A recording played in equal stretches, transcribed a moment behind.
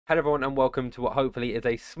Hello everyone and welcome to what hopefully is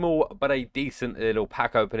a small but a decent little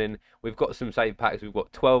pack opening. We've got some save packs, we've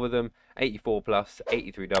got 12 of them, 84 plus,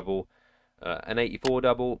 83 double, an 84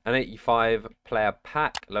 double, an 85 player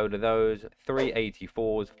pack, load of those, 3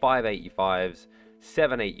 84s, 5 85s,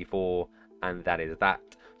 7 84, and that is that.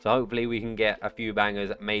 So hopefully we can get a few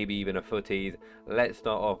bangers, maybe even a Futties. Let's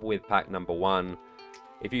start off with pack number 1.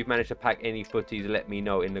 If you've managed to pack any Futties, let me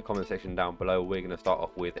know in the comment section down below. We're going to start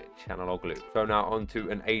off with Chaneloglu. So now on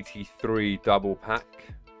to an 83 double pack.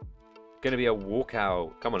 Going to be a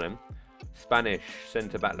walkout. Come on in. Spanish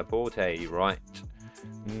centre back Laporte. Right.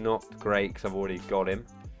 Not great because I've already got him.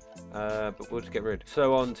 But we'll just get rid.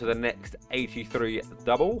 So on to the next 83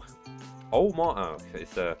 double. Oh my. Oh,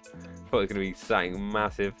 it's I thought it was going to be something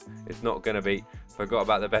massive. It's not going to be. Forgot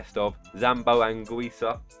about the best of. Zambo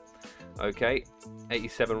Anguissa. Okay,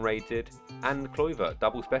 87 rated, and Kluivert,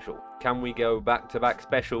 double special. Can we go back-to-back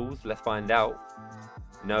specials? Let's find out.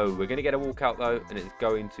 No, we're going to get a walkout though, and it's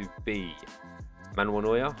going to be Manuel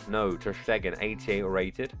Neuer. No, Ter Stegen, 88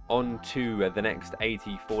 rated. On to the next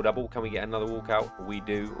 84 double. Can we get another walkout? We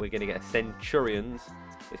do. We're going to get a Centurions.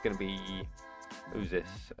 It's going to be, who's this?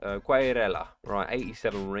 Quagliarella, right,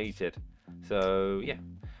 87 rated. So, yeah.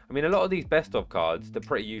 I mean, a lot of these best of cards, they're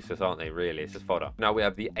pretty useless, aren't they, really? It's just fodder. Now we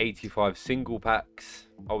have the 85 single packs.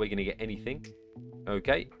 Are we going to get anything?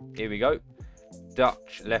 Okay, here we go.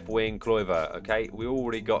 Dutch left wing Kluivert. Okay, we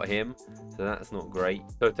already got him, so that's not great.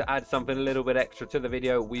 So to add something a little bit extra to the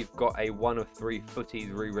video, we've got a 1 of 3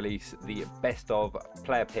 Futties re-release, the best of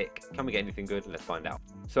player pick. Can we get anything good? Let's find out.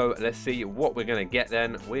 So let's see what we're going to get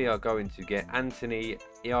then. We are going to get Anthony,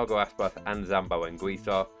 Iago Aspas, and Zambo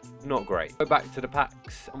Anguissa. Not great. Go back to the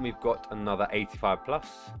packs, and we've got another 85 plus.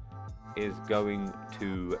 Is going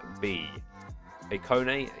to be a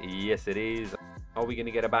Kone. Yes, it is. Are we going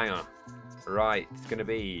to get a banger? Right, it's going to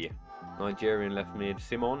be Nigerian left mid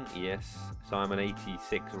Simon. Yes, Simon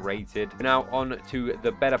 86 rated. Now on to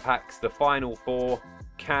the better packs, the final 4.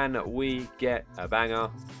 Can we get a banger?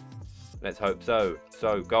 Let's hope so.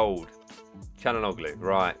 So gold, Chaneloglu.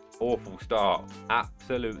 Right, awful start,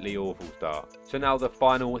 absolutely awful start. So now the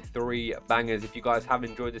final 3 bangers. If you guys have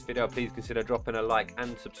enjoyed this video, please consider dropping a like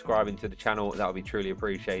and subscribing to the channel. That would be truly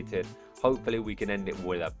appreciated. Hopefully we can end it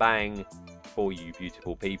with a bang for you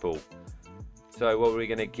beautiful people. So what are we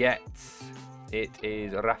going to get? It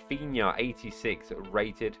is Rafinha, 86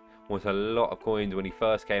 rated. Was a lot of coins when he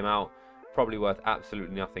first came out. Probably worth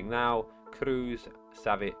absolutely nothing now. Cruz,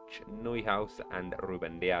 Savic, Neuhaus, and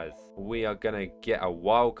Ruben Diaz. We are going to get a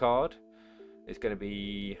wild card. It's going to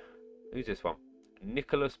be... Who's this one?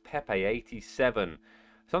 Nicolas Pepe, 87.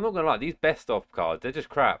 So I'm not going to lie, these best of cards, they're just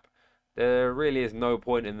crap. There really is no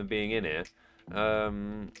point in them being in here.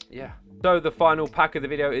 Yeah. So the final pack of the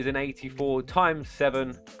video is an 84 times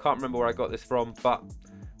 7. Can't remember where I got this from, but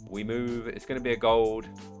we move. It's going to be a gold.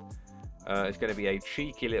 It's going to be a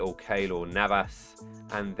cheeky little Keylor Navas.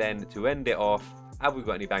 And then to end it off, have we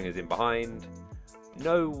got any bangers in behind?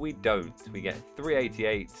 No, we don't. We get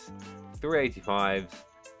 388s, 385s,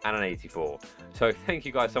 and an 84. So thank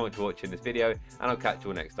you guys so much for watching this video, and I'll catch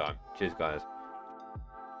you all next time. Cheers, guys.